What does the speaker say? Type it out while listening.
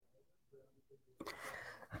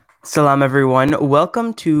Salam, everyone.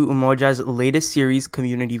 Welcome to Umoja's latest series,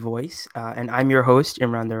 Community Voice, and I'm your host,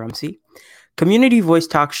 Imran Dharamsi. Community Voice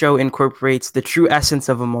Talk Show incorporates the true essence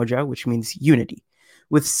of Umoja, which means unity.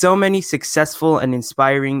 With so many successful and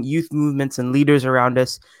inspiring youth movements and leaders around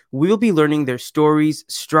us, we'll be learning their stories,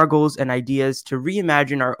 struggles, and ideas to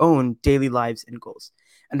reimagine our own daily lives and goals.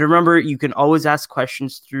 And remember, you can always ask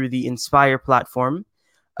questions through the Inspire platform,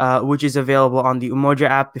 which is available on the Umoja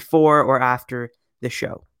app before or after the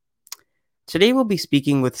show. Today we'll be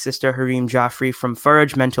speaking with Sister Hareem Jaffrey from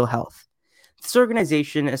Faraj Mental Health. This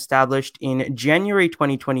organization, established in January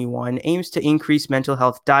 2021, aims to increase mental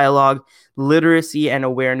health dialogue, literacy, and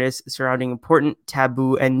awareness surrounding important,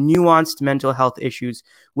 taboo, and nuanced mental health issues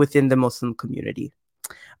within the Muslim community.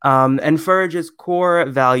 And Faraj's core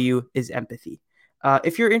value is empathy.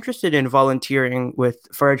 If you're interested in volunteering with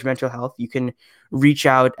Faraj Mental Health, you can reach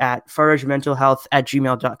out at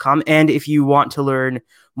farajmentalhealth@gmail.com. And if you want to learn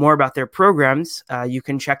more about their programs, you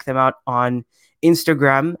can check them out on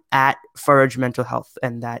Instagram at Faraj Mental Health.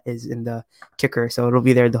 And that is in the ticker. So it'll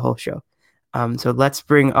be there the whole show. So let's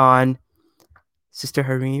bring on Sister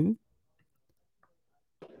Hareem.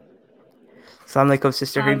 Assalamu alaikum,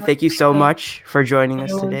 Sister Hareem. Thank you so much for joining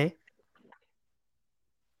us today.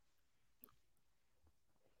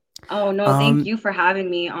 Oh no, thank you for having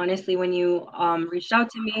me. Honestly, when you reached out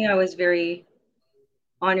to me, I was very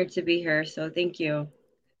honored to be here. So thank you.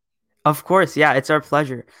 Of course, yeah, it's our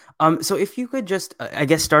pleasure. So if you could just, I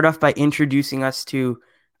guess, start off by introducing us to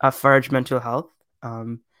Faraj Mental Health.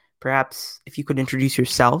 Um, Perhaps if you could introduce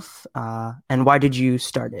yourself and why did you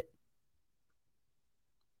start it?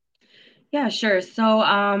 Yeah, sure. So,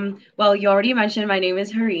 well, you already mentioned my name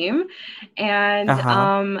is Hareem, and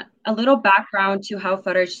Uh-huh. a little background to how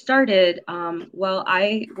Faraj started. Well,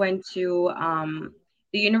 I went to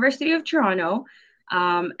the University of Toronto,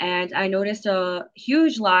 and I noticed a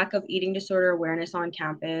huge lack of eating disorder awareness on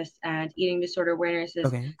campus, and eating disorder awareness is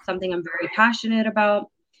Okay. something I'm very passionate about.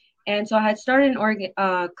 And so I had started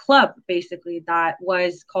an club basically that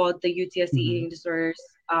was called the UTSC Mm-hmm. Eating Disorders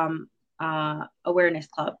Awareness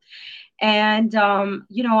Club. And,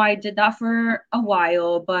 I did that for a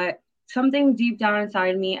while, but something deep down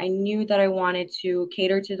inside me, I knew that I wanted to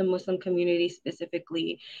cater to the Muslim community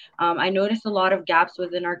specifically. I noticed a lot of gaps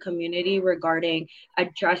within our community regarding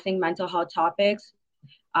addressing mental health topics.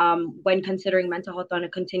 When considering mental health on a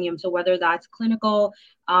continuum. So, whether that's clinical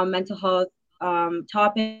mental health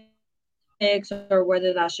topics or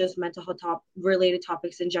whether that's just mental health related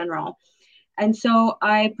topics in general. And so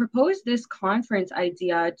I proposed this conference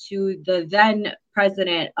idea to the then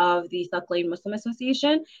president of the Thaqlain Muslim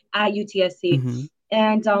Association at UTSC. Mm-hmm.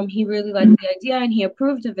 And he really liked the idea and he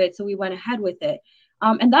approved of it. So we went ahead with it.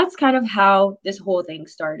 And that's kind of how this whole thing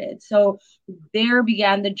started. So there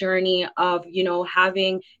began the journey of,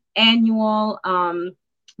 having annual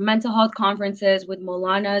mental health conferences with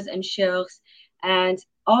Molanas and Sheikhs, and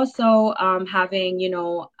also having,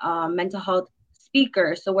 mental health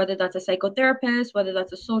speaker. So whether that's a psychotherapist, whether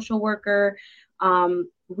that's a social worker,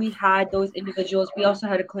 we had those individuals. We also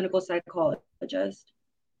had a clinical psychologist.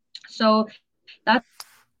 So that's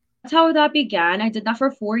how that began. I did that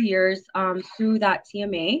for 4 years through that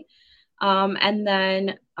TMA. And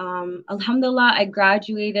then, Alhamdulillah, I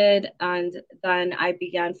graduated and then I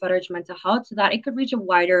began Faraj Mental Health so that it could reach a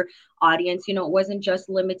wider audience. It wasn't just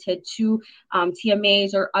limited to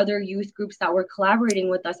TMAs or other youth groups that were collaborating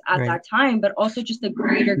with us at Right. that time, but also just the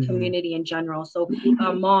greater Mm-hmm. community in general. So,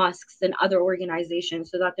 mosques and other organizations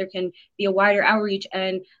so that there can be a wider outreach.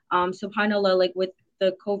 And subhanAllah, like with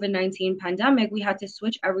the COVID-19 pandemic, we had to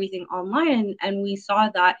switch everything online. And we saw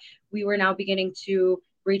that we were now beginning to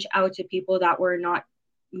reach out to people that were not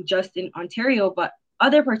just in Ontario, but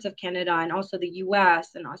other parts of Canada and also the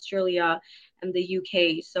US and Australia and the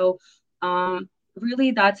UK. So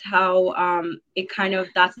really that's how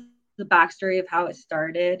that's the backstory of how it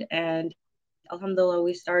started. And Alhamdulillah,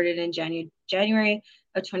 we started in January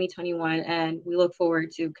of 2021 and we look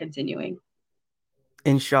forward to continuing.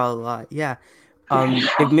 Inshallah. Yeah.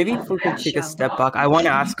 If we could take a step Inshallah. back, I want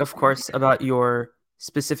to ask, of course, about your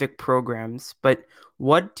specific programs, but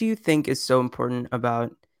what do you think is so important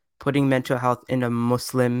about putting mental health in a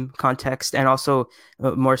Muslim context and also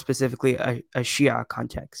more specifically a Shia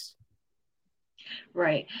context?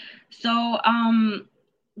 Right. So,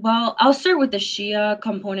 well, I'll start with the Shia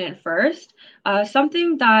component first.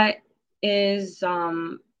 Something that is,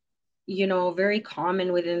 very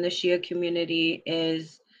common within the Shia community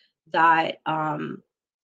is that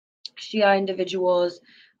Shia individuals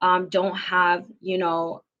don't have,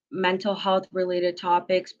 mental health related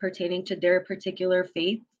topics pertaining to their particular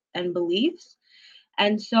faith and beliefs.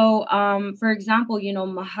 And so, for example,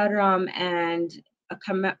 Muharram and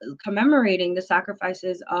commemorating the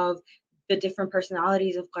sacrifices of the different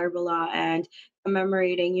personalities of Karbala, and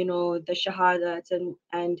commemorating, the shahadats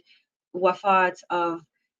and wafats of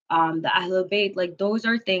the Ahlul Bayt, like those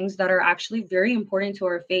are things that are actually very important to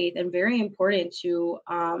our faith and very important to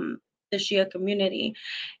the Shia community.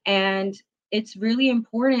 And it's really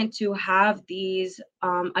important to have these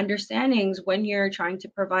understandings when you're trying to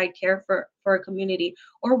provide care for a community,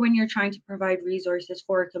 or when you're trying to provide resources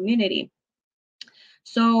for a community.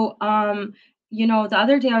 So, the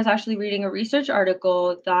other day I was actually reading a research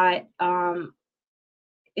article that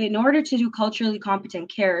in order to do culturally competent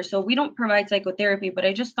care, so we don't provide psychotherapy, but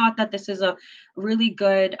I just thought that this is a really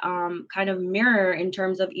good kind of mirror in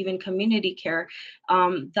terms of even community care,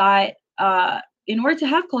 that in order to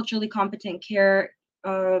have culturally competent care,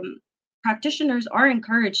 um, practitioners are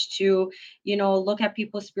encouraged to, look at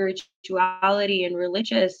people's spirituality and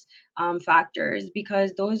religious factors,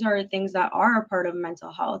 because those are things that are a part of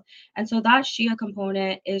mental health. And so that Shia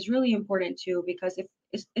component is really important too, because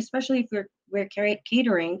especially if we're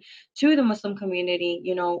catering to the Muslim community,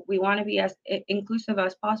 we want to be as inclusive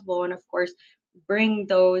as possible, and of course, bring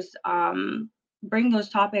those bring those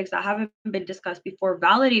topics that haven't been discussed before,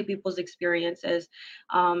 validate people's experiences,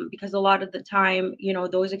 because a lot of the time,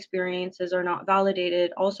 those experiences are not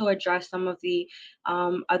validated. Also address some of the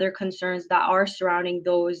other concerns that are surrounding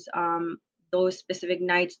those specific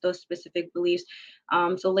nights, those specific beliefs.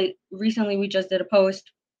 So late recently, we just did a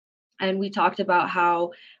post and we talked about how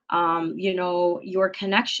your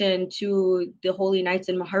connection to the holy nights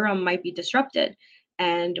in Muharram might be disrupted,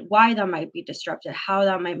 and why that might be disrupted, how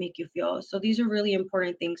that might make you feel. So these are really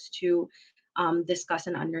important things to discuss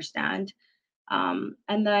and understand.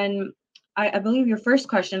 And then I believe your first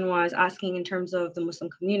question was asking in terms of the Muslim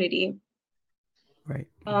community. Right.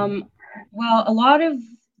 Mhm. um, well, a lot of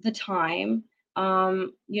the time, a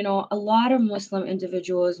lot of Muslim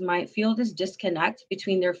individuals might feel this disconnect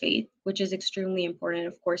between their faith, which is extremely important,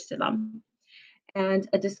 of course, to them, and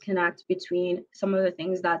a disconnect between some of the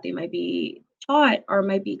things that they might be taught or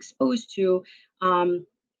might be exposed to,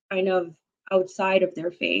 kind of outside of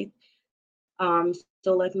their faith.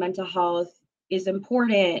 So, like, mental health is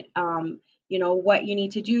important. What you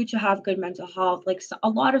need to do to have good mental health. Like, so a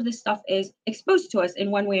lot of this stuff is exposed to us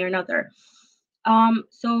in one way or another.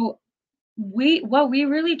 So what we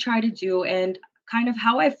really try to do, and kind of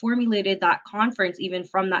how I formulated that conference, even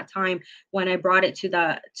from that time when I brought it to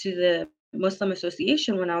the Muslim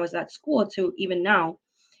Association when I was at school to even now,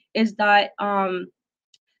 is that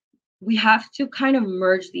we have to kind of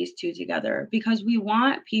merge these two together, because we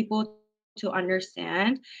want people to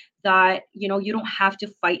understand that you don't have to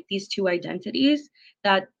fight these two identities,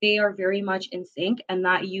 that they are very much in sync, and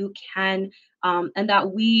that you can and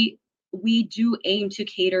that we do aim to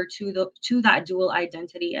cater to that dual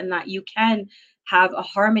identity, and that you can have a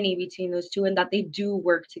harmony between those two, and that they do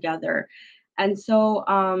work together. And so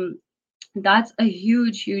that's a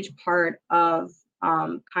huge part of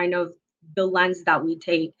kind of the lens that we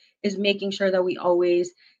take, is making sure that we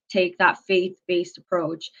always take that faith-based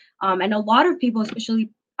approach. And a lot of people,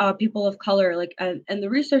 especially people of color, like, and the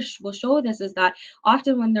research will show this, is that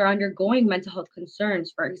often when they're undergoing mental health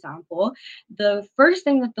concerns, for example, the first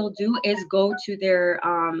thing that they'll do is go to their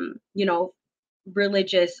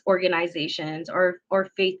religious organizations or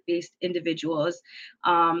faith-based individuals,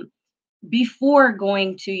 um, before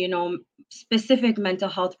going to specific mental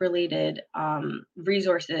health related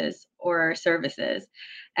resources or services.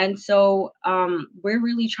 And so we're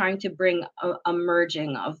really trying to bring a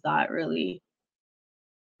merging of that, really.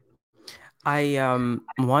 I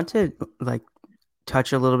want to like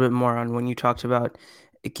touch a little bit more on when you talked about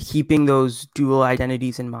keeping those dual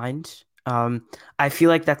identities in mind. I feel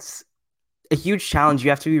like that's a huge challenge.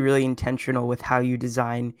 You have to be really intentional with how you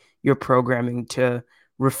design your programming to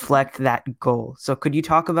reflect that goal. So could you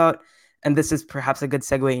talk about, and this is perhaps a good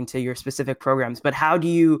segue into your specific programs, but how do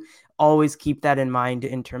you always keep that in mind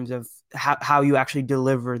in terms of how you actually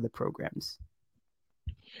deliver the programs?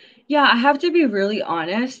 Yeah, I have to be really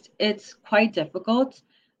honest. It's quite difficult,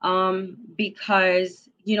 because,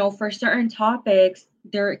 for certain topics,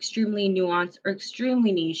 they're extremely nuanced or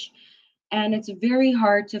extremely niche. And it's very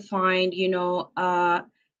hard to find, a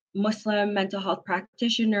Muslim mental health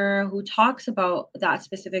practitioner who talks about that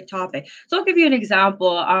specific topic. So I'll give you an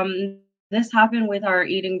example. This happened with our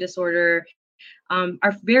eating disorder,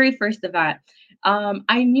 our very first event.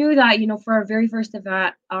 I knew that, for our very first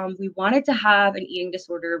event, we wanted to have an eating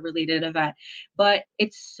disorder related event, but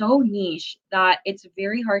it's so niche that it's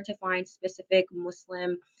very hard to find specific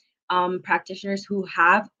Muslim practitioners who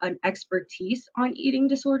have an expertise on eating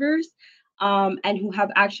disorders. and who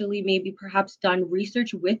have actually maybe perhaps done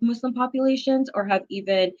research with Muslim populations or have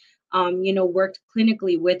even, worked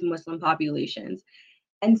clinically with Muslim populations.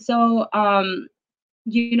 And so, alhamdulillah,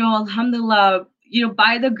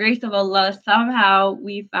 by the grace of Allah, somehow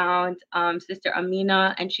we found Sister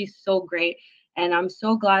Amina, and she's so great. And I'm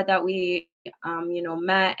so glad that we,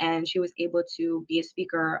 met, and she was able to be a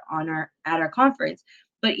speaker on our at our conference.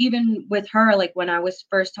 But even with her, like when I was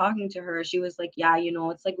first talking to her, she was like, "Yeah,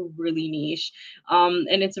 it's like really niche,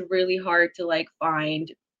 and it's really hard to like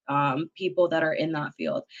find people that are in that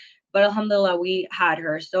field." But alhamdulillah, we had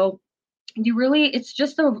her. So it's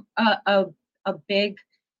just a big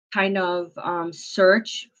kind of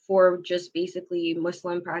search for just basically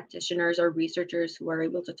Muslim practitioners or researchers who are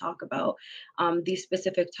able to talk about these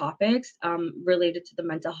specific topics related to the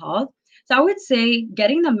mental health. So I would say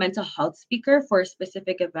getting the mental health speaker for a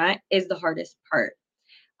specific event is the hardest part.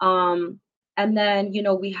 um, and then,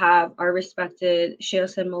 we have our respected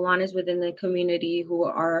sheikhs and molanas within the community who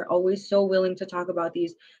are always so willing to talk about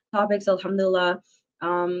these topics, alhamdulillah.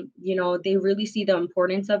 They really see the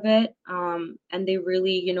importance of it, and they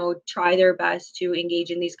really, try their best to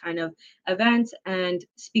engage in these kind of events and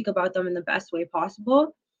speak about them in the best way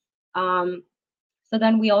possible. Um, so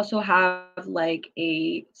then we also have like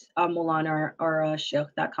a Molana or a Sheikh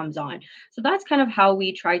that comes on. So that's kind of how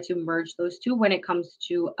we try to merge those two when it comes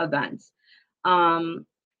to events. Um,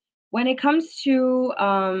 when it comes to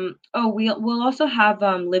we'll also have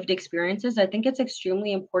lived experiences. I think it's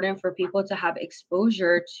extremely important for people to have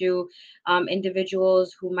exposure to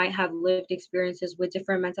individuals who might have lived experiences with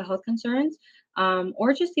different mental health concerns,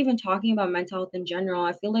 or just even talking about mental health in general.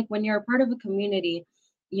 I feel like when you're a part of a community,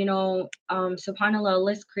 subhanallah,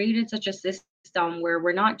 Allah created such a system where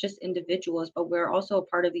we're not just individuals, but we're also a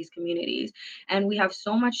part of these communities, and we have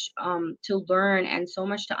so much to learn and so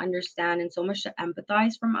much to understand and so much to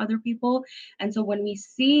empathize from other people. And so when we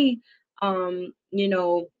see, um, you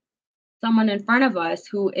know, someone in front of us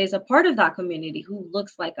who is a part of that community, who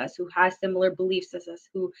looks like us, who has similar beliefs as us,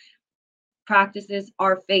 who practices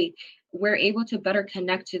our faith, we're able to better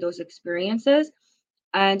connect to those experiences,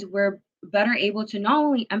 and we're better able to not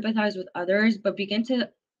only empathize with others but begin to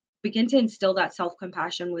instill that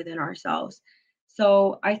self-compassion within ourselves.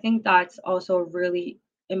 So I think that's also a really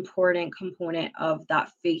important component of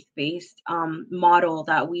that faith-based model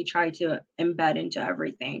that we try to embed into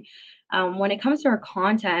everything. When it comes to our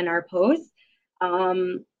content and our posts,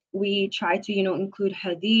 we try to include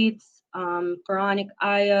hadiths, Quranic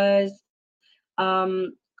ayahs,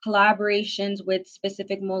 collaborations with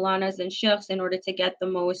specific molanas and sheikhs in order to get the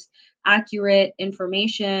most accurate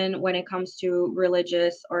information when it comes to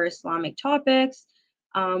religious or Islamic topics.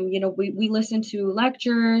 We listen to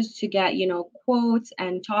lectures to get, quotes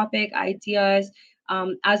and topic ideas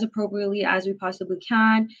as appropriately as we possibly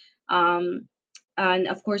can. Um, and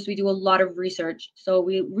of course, we do a lot of research. So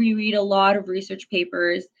we reread a lot of research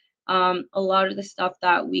papers. A lot of the stuff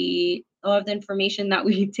a lot of the information that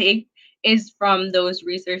we take is from those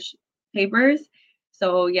research papers.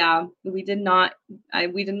 So yeah, we did not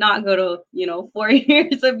go to 4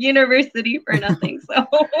 years of university for nothing. So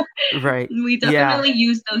Right. we Yeah. definitely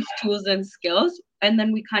use those tools and skills, and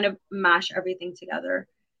then we kind of mash everything together.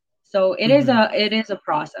 So Hmm. it is a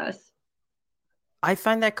process. I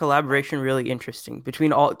find that collaboration really interesting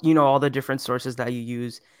between all the different sources that you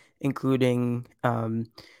use, including,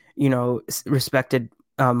 respected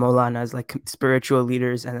Molanas, like spiritual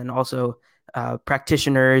leaders, and then also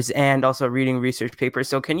practitioners, and also reading research papers.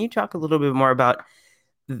 So, can you talk a little bit more about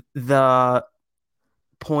the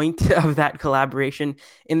point of that collaboration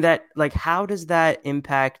in that, like, how does that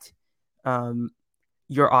impact um,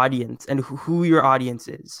 your audience and who your audience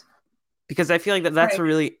is? Because I feel like that's Right. a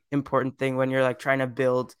really important thing when you're like trying to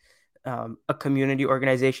build a community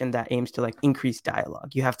organization that aims to like increase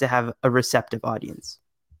dialogue. You have to have a receptive audience.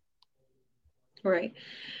 Right.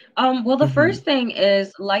 Well, the Hmm. first thing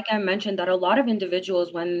is, like I mentioned, that a lot of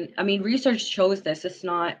individuals, I mean, research shows this.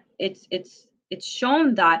 It's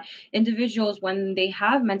shown that individuals, when they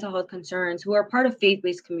have mental health concerns, who are part of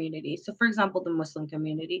faith-based communities. So, for example, the Muslim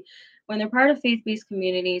community, when they're part of faith-based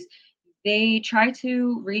communities, they try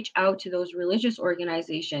to reach out to those religious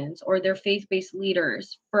organizations or their faith-based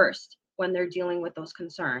leaders first when they're dealing with those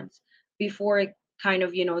concerns before it kind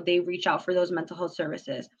of, they reach out for those mental health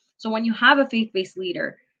services. So when you have a faith-based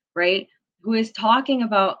leader, right, who is talking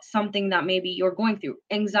about something that maybe you're going through,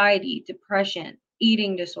 anxiety, depression,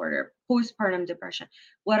 eating disorder, postpartum depression,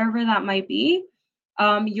 whatever that might be,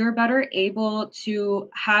 you're better able to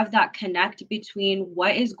have that connect between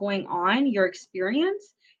what is going on, your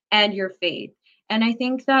experience, and your faith. And I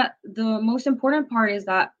think that the most important part is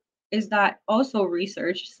that also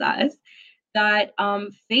research says that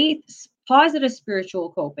positive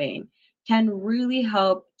spiritual coping can really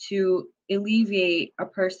help to alleviate a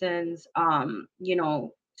person's,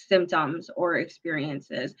 symptoms or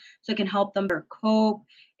experiences. So it can help them better cope.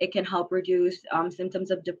 It can help reduce symptoms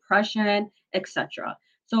of depression, etc.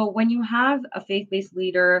 So when you have a faith-based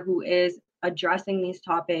leader who is addressing these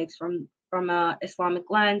topics from a Islamic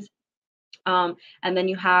lens, and then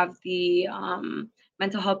you have the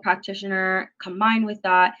mental health practitioner combined with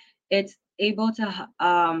that, it's able to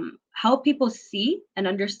help people see and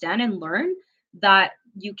understand and learn that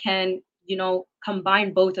you can,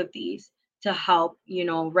 combine both of these to help,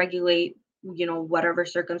 regulate, whatever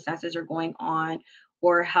circumstances are going on,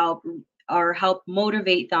 or help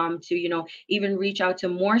motivate them to, even reach out to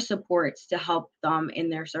more supports to help them in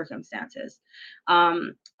their circumstances.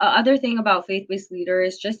 Other thing about faith-based leader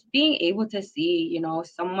is just being able to see,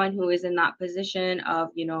 someone who is in that position of,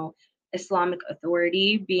 Islamic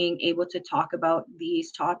authority being able to talk about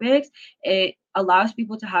these topics. It allows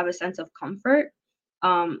people to have a sense of comfort.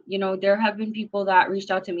 There have been people that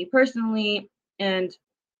reached out to me personally, and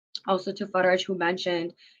also to Faraj, who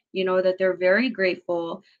mentioned, that they're very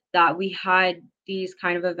grateful that we had these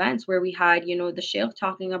kind of events where we had, the sheikh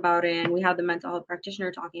talking about it, and we had the mental health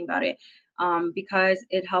practitioner talking about it, because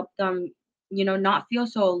it helped them, not feel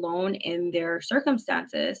so alone in their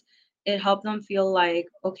circumstances. It helped them feel like,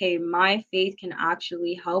 okay, my faith can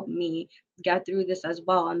actually help me get through this as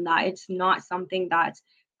well, and that it's not something that's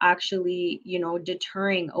actually,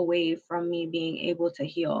 deterring away from me being able to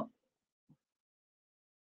heal.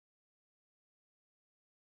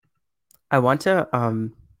 I want to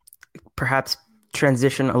perhaps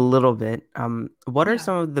transition a little bit. What are Yeah.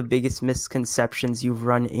 some of the biggest misconceptions you've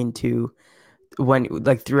run into when,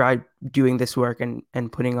 like, throughout doing this work and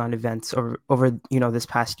putting on events over this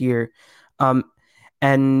past year, um,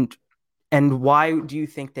 and and why do you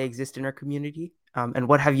think they exist in our community? And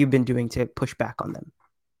what have you been doing to push back on them?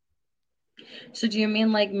 So do you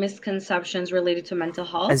mean like misconceptions related to mental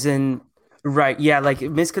health? As in, right, yeah, like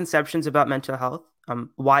misconceptions about mental health,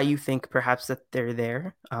 why you think perhaps that they're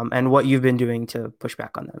there, and what you've been doing to push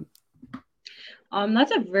back on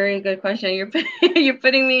That's a very good question. You're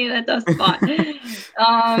putting me in a tough spot.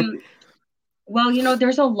 Um, well,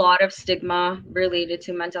 there's a lot of stigma related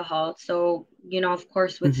to mental health. So, of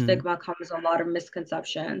course, with them. stigma comes a lot of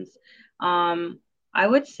misconceptions. Um, I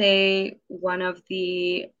would say one of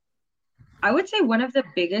the I would say one of the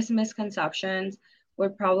biggest misconceptions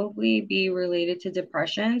would probably be related to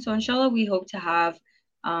depression. So inshallah, we hope to have,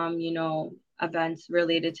 events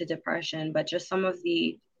related to depression, but just some of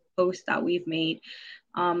the posts that we've made.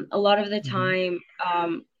 A lot of the Hmm.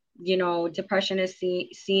 time, depression is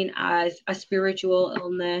seen as a spiritual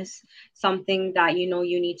illness, something that,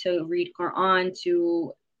 you need to read Quran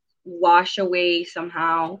to wash away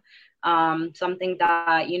somehow, something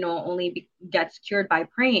that, only gets cured by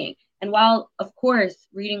praying. And while, of course,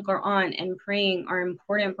 reading Quran and praying are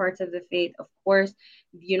important parts of the faith, of course,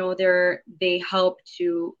 they help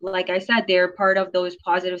to, like I said, they're part of those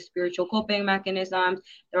positive spiritual coping mechanisms.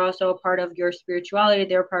 They're also a part of your spirituality.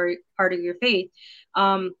 They're part of your faith.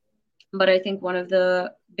 Um, but I think one of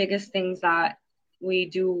the biggest things that we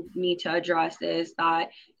do need to address is that,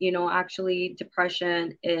 actually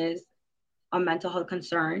depression is a mental health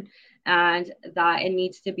concern, and that it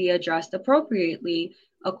needs to be addressed appropriately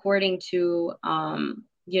according to,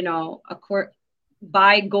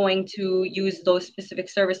 by going to use those specific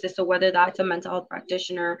services. So whether that's a mental health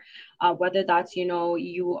practitioner, whether that's,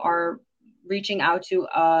 you are reaching out to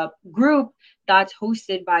a group that's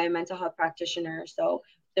hosted by a mental health practitioner. So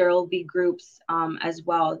there will be groups, as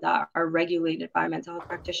well, that are regulated by mental health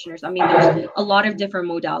practitioners. I mean, there's a lot of different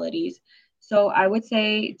modalities. So I would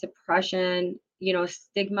say depression,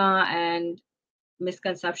 stigma and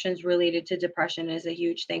misconceptions related to depression is a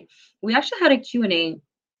huge thing. We actually had a Q&A,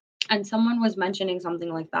 and someone was mentioning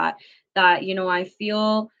something like that, I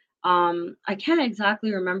feel, I can't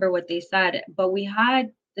exactly remember what they said, but we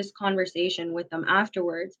had this conversation with them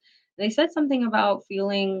afterwards. They said something about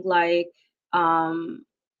feeling like, um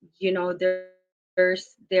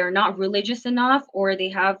they're not religious enough, or they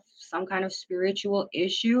have some kind of spiritual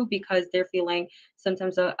issue because they're feeling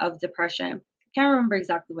symptoms of depression. Can't remember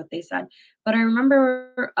exactly what they said, but I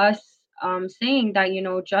remember us, saying that,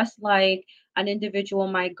 just like an individual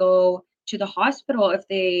might go to the hospital if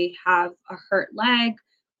they have a hurt leg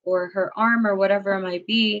or hurt arm or whatever it might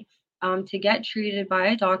be, to get treated by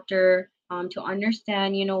a doctor, to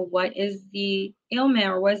understand, what is the ailment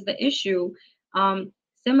or what is the issue.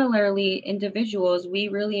 Similarly, individuals, we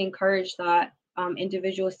really encourage that,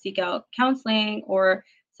 individuals seek out counseling or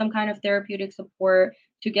some kind of therapeutic support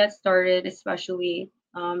to get started, especially.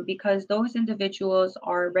 because those individuals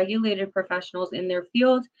are regulated professionals in their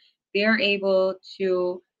field. They're able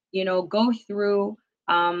to, go through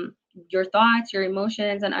um, your thoughts, your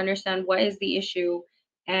emotions, and understand what is the issue,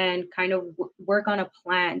 and kind of work on a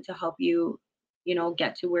plan to help you,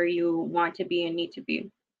 get to where you want to be and need to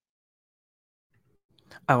be.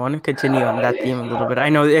 I want to continue on that theme a little bit. I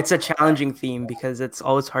know it's a challenging theme because it's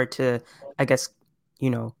always hard to, I guess,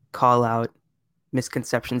 call out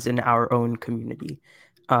misconceptions in our own community.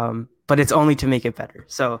 But it's only to make it better.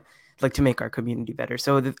 So, like to make our community better.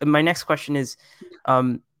 So, my next question is,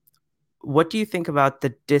 um, what do you think about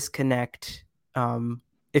the disconnect?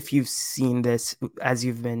 If you've seen this as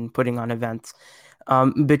you've been putting on events,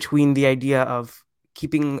 between the idea of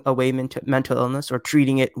keeping away mental illness or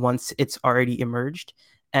treating it once it's already emerged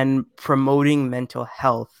and promoting mental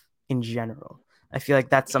health in general. I feel like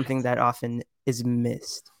that's something that often is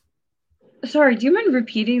missed. Sorry, do you mind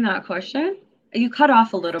repeating that question? You cut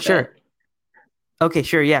off a little bit. Sure. Okay,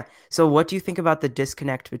 sure. Yeah. So, what do you think about the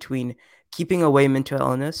disconnect between keeping away mental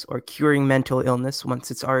illness or curing mental illness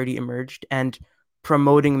once it's already emerged and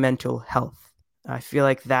promoting mental health? I feel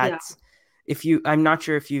like Yeah. that's I'm not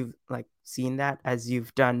sure if you've like seen that as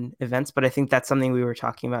you've done events, but I think that's something we were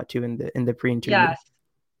talking about too in the pre-interview. Yes.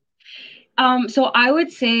 So I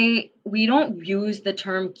would say we don't use the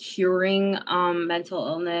term curing mental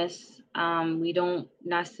illness. We don't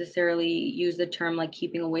necessarily use the term like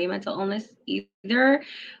keeping away mental illness either.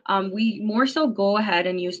 We more so go ahead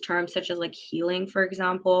and use terms such as like healing, for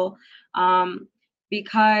example, um,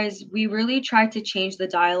 because we really try to change the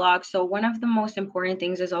dialogue. So one of the most important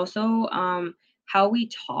things is also how we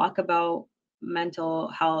talk about mental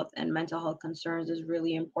health and mental health concerns is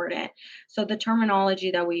really important. So the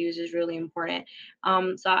terminology that we use is really important.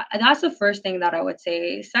 That's the first thing that I would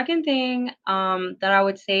say. Second thing that I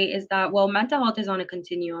would say is that, well, mental health is on a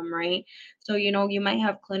continuum, right? So, you might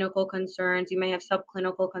have clinical concerns, you may have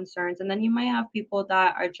subclinical concerns, and then you might have people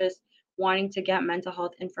that are just wanting to get mental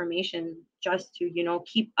health information just to,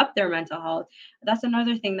 keep up their mental health. That's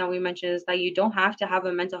another thing that we mentioned, is that you don't have to have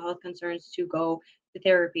a mental health concerns to go to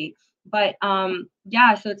therapy. But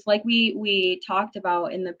yeah, so it's like we talked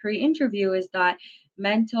about in the pre-interview, is that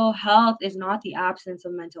mental health is not the absence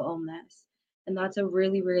of mental illness, and that's a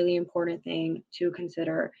really really important thing to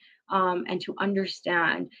consider, and to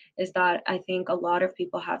understand, is that I think a lot of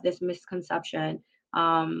people have this misconception.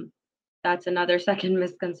 That's another second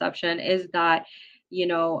misconception, is that,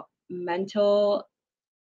 mental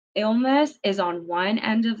illness is on one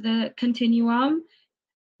end of the continuum,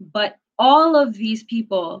 but all of these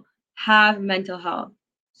people have mental health.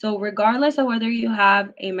 So, regardless of whether you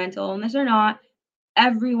have a mental illness or not,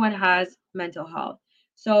 everyone has mental health.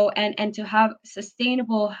 So, and to have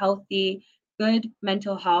sustainable, healthy, good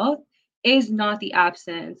mental health is not the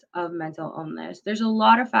absence of mental illness. There's a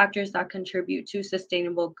lot of factors that contribute to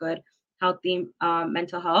sustainable, good, healthy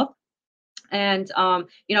mental health. And I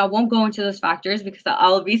won't go into those factors because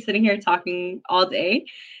I'll be sitting here talking all day.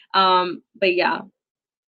 But yeah.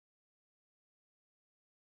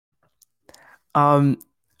 Um,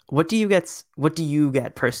 what do you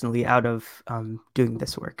get personally out of doing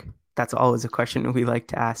this work? That's always a question we like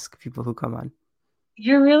to ask people who come on.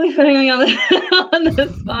 You're really putting me on the on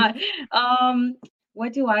the spot. Um,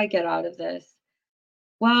 what do I get out of this?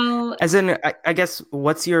 Well, As in, I guess,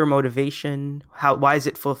 what's your motivation? Why is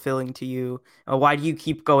it fulfilling to you? Why do you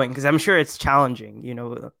keep going? Because I'm sure it's challenging,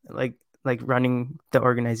 like running the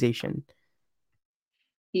organization.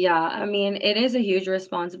 yeah, I mean, it is a huge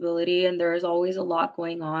responsibility and there is always a lot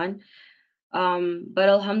going on. But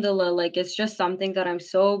alhamdulillah, like it's just something that I'm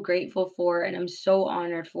so grateful for, and I'm so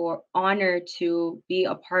honored to be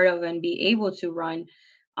a part of and be able to run.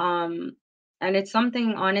 Um, and it's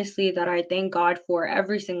something honestly that I thank God for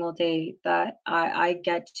every single day, that I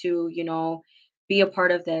get to, be a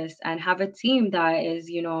part of this and have a team that is,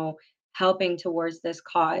 helping towards this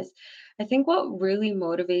cause. I think what really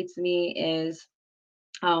motivates me is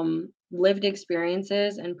lived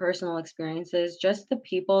experiences and personal experiences, just the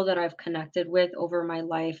people that I've connected with over my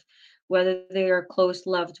life, whether they are close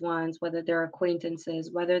loved ones, whether they're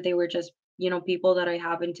acquaintances, whether they were just, people that I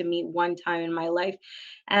happened to meet one time in my life.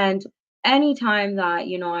 And anytime that,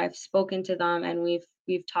 I've spoken to them and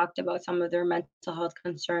we've talked about some of their mental health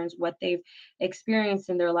concerns, what they've experienced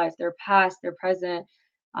in their lives, their past, their present,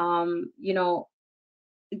 um, you know,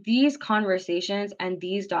 these conversations and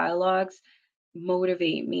these dialogues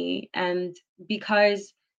motivate me, and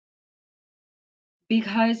because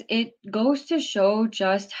it goes to show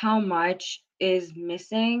just how much is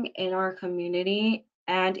missing in our community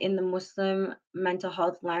and in the Muslim mental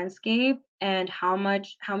health landscape, and how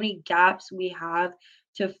many gaps we have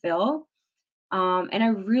to fill. And I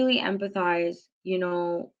really empathize,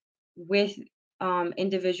 with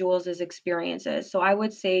individuals' experiences. So I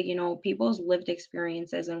would say, people's lived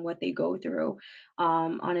experiences and what they go through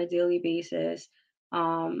on a daily basis,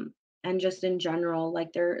 um, and just in general,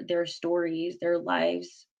 like their stories, their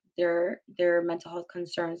lives, their mental health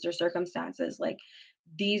concerns, their circumstances. Like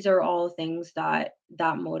these are all things that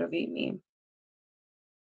motivate me.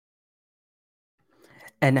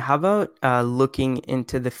 And how about looking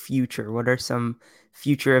into the future? What are some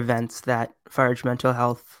future events that Faraj Mental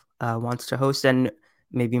Health wants to host? And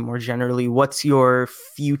maybe more generally, what's your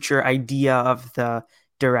future idea of the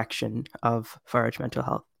direction of Faraj Mental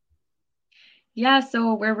Health? Yeah,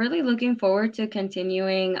 so we're really looking forward to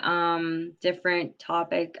continuing different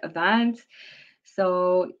topic events.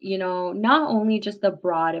 So, not only just the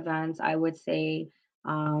broad events, I would say,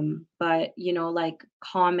 but, like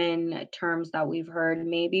common terms that we've heard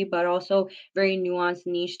maybe, but also very nuanced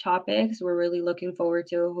niche topics. We're really looking forward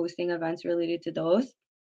to hosting events related to those.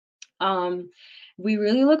 Um, we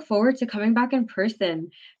really look forward to coming back in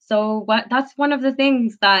person. So what that's one of the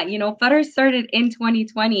things that, Flutter started in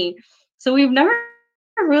 2020. So we've never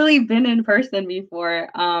really been in person before.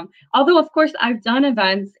 Although of course I've done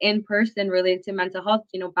events in person related to mental health,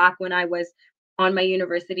 back when I was on my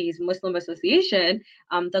university's Muslim association,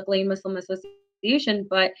 the Glen Muslim Association.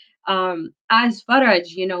 But as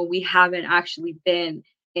Faraj, we haven't actually been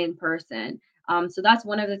in person. So that's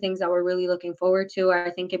one of the things that we're really looking forward to.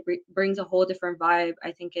 I think it brings a whole different vibe.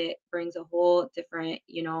 I think it brings a whole different,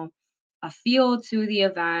 a feel to the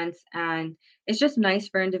events. And it's just nice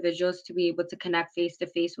for individuals to be able to connect face to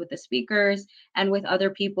face with the speakers and with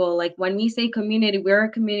other people. Like when we say community, we're a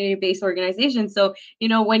community based organization. So,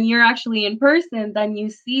 when you're actually in person, then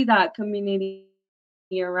you see that community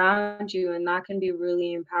around you, and that can be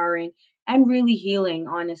really empowering and really healing,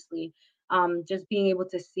 honestly. Just being able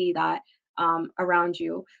to see that around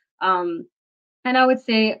you. Um, and I would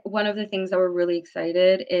say one of the things that we're really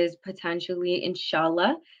excited is potentially,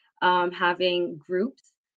 inshallah, having groups.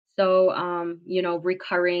 So,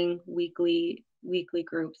 recurring weekly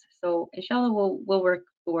groups. So, inshallah, we'll work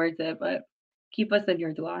towards it, but keep us in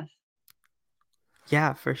your du'as.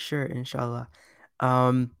 Yeah, for sure, inshallah.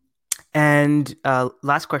 Um, and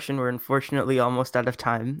last question, we're unfortunately almost out of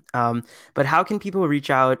time. But how can people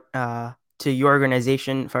reach out to your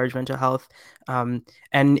organization, Faraj Mental Health? And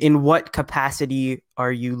in what capacity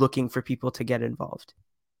are you looking for people to get involved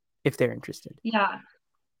if they're interested? Yeah.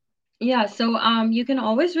 Yeah, so you can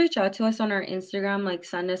always reach out to us on our Instagram, like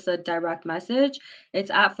send us a direct message. It's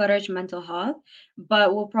at Faraj Mental Health,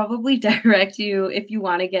 but we'll probably direct you if you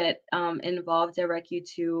want to get involved, direct you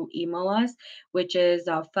to email us, which is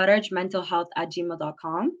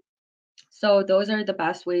farajmentalhealth@gmail.com. So those are the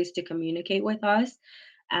best ways to communicate with us,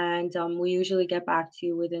 and we usually get back to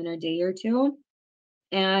you within a day or two.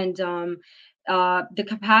 And the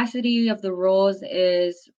capacity of the roles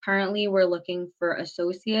is currently we're looking for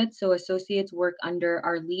associates. So associates work under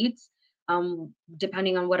our leads,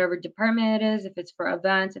 depending on whatever department it is, if it's for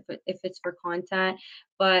events, if it's for content,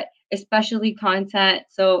 but especially content.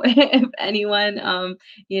 So if anyone,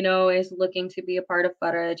 is looking to be a part of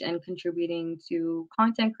Faraj and contributing to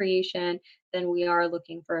content creation, then we are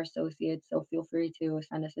looking for associates. So feel free to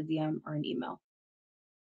send us a DM or an email.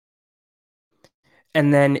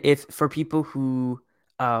 And then if for people who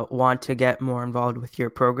want to get more involved with your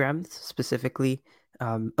programs specifically,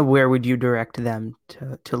 where would you direct them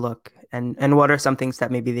to look? And what are some things that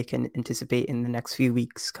maybe they can anticipate in the next few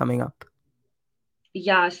weeks coming up?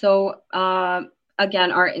 Yeah, so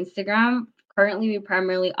again, our Instagram, currently we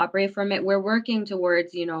primarily operate from it. We're working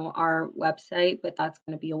towards, our website, but that's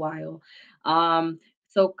going to be a while.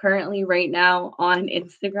 So currently right now on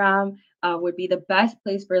Instagram would be the best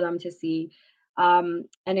place for them to see. And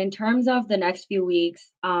in terms of the next few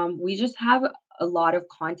weeks, we just have a lot of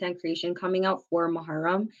content creation coming out for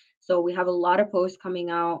Muharram. So we have a lot of posts coming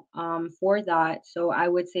out for that. So I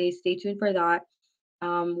would say stay tuned for that.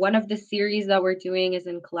 One of the series that we're doing is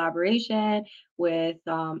in collaboration with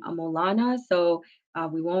a Molana. So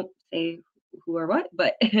we won't say who or what,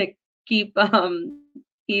 but keep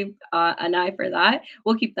keep an eye for that.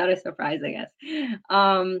 We'll keep that a surprise, I guess.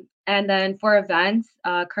 And then for events,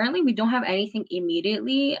 currently we don't have anything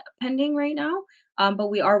immediately pending right now, but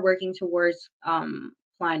we are working towards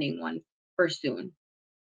planning one for soon.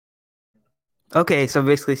 Okay, so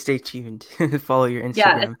basically stay tuned. Follow your Yes.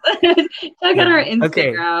 Instagram. Check out our Yeah.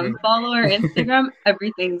 Okay, Instagram. great. Follow our Instagram.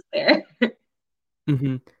 Everything's there.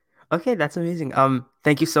 hmm Okay, that's amazing.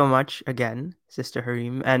 Thank you so much again, Sister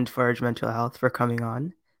Harim and Faraj Mental Health for coming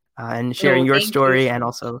on and sharing No, your thank you. story and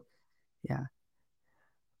also, yeah.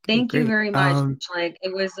 Okay, Thank you great. very much. Like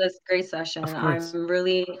it was a great session. Of I'm course.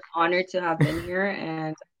 really honored to have been here,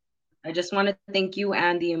 and I just want to thank you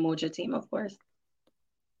and the Emoja team, of course.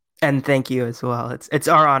 And thank you as well. It's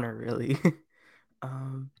our honor, really.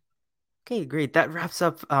 um, Okay, great. That wraps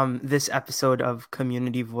up this episode of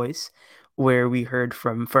Community Voice, where we heard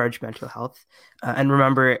from Faraj Mental Health. And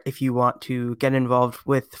remember, if you want to get involved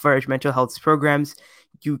with Faraj Mental Health's programs,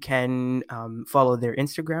 you can follow their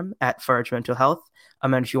Instagram at Faraj Mental Health.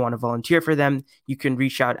 And if you want to volunteer for them, you can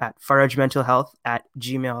reach out at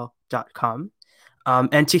farajmentalhealth@gmail.com.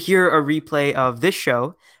 And to hear a replay of this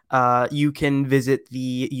show, you can visit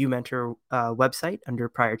the UMentor website under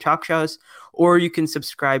prior talk shows, or you can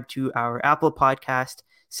subscribe to our Apple Podcast,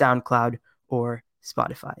 SoundCloud, or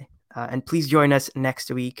Spotify. And please join us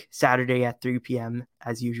next week, Saturday at 3 p.m.,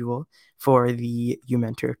 as usual, for the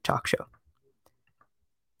UMentor talk show.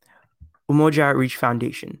 Umoja Outreach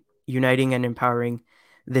Foundation, uniting and empowering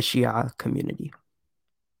the Shia community.